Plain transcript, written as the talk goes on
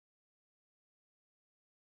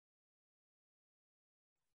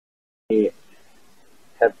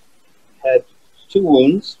two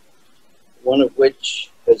wounds, one of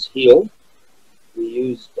which has healed. We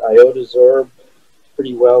used iodosorb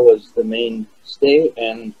pretty well as the mainstay,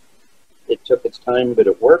 and it took its time, but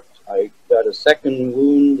it worked. I got a second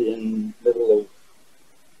wound in middle of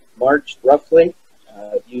March, roughly.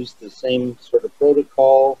 Used the same sort of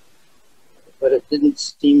protocol, but it didn't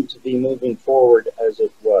seem to be moving forward as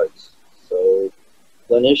it was. So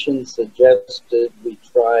clinicians suggested we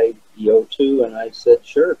try the O2, and I said,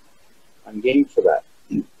 sure, I'm game for that.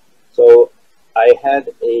 So I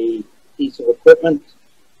had a piece of equipment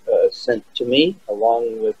sent to me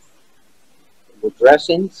along with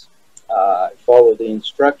dressings. I followed the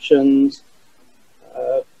instructions.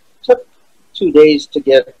 Took 2 days to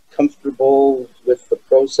get comfortable with the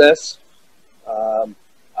process.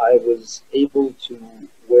 I was able to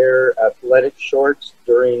wear athletic shorts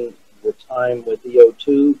during the time with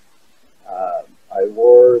EO2. I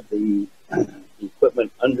wore the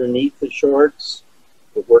equipment underneath the shorts.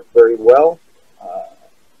 It worked very well.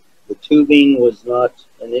 The tubing was not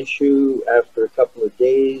an issue after a couple of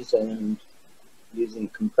days, and using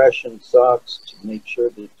compression socks to make sure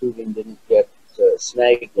the tubing didn't get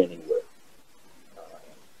snagged anywhere.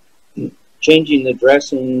 Changing the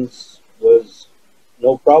dressings was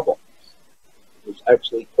no problem. It was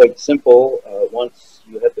actually quite simple once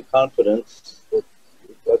you had the confidence that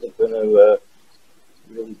it wasn't going to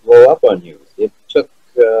really blow up on you. It took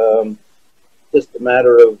just a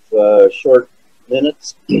matter of short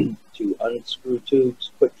minutes to unscrew tubes,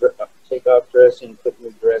 take off dressing, put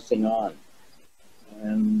new dressing on,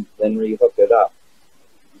 and then rehook it up.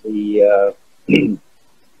 The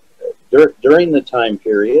during the time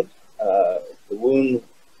period, the wound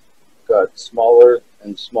got smaller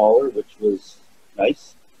and smaller, which was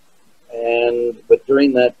nice. But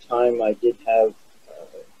during that time, I did have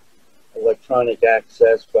electronic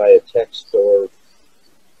access via text or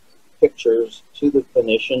pictures to the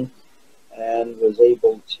clinician, and was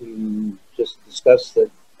able to just discuss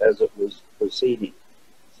it as it was proceeding.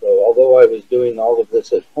 So although I was doing all of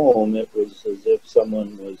this at home, it was as if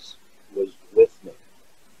someone was with me.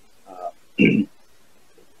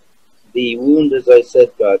 The wound, as I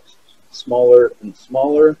said, got smaller and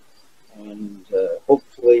smaller, and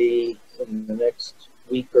hopefully in the next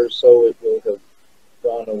week or so it will have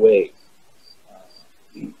gone away.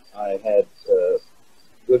 I had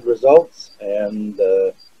good results, and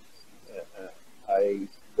I'm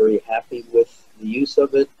very happy with the use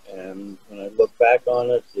of it, and when I look back on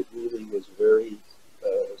it, it really was a very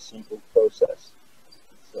simple process.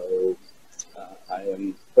 So I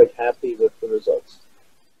am quite happy with the results.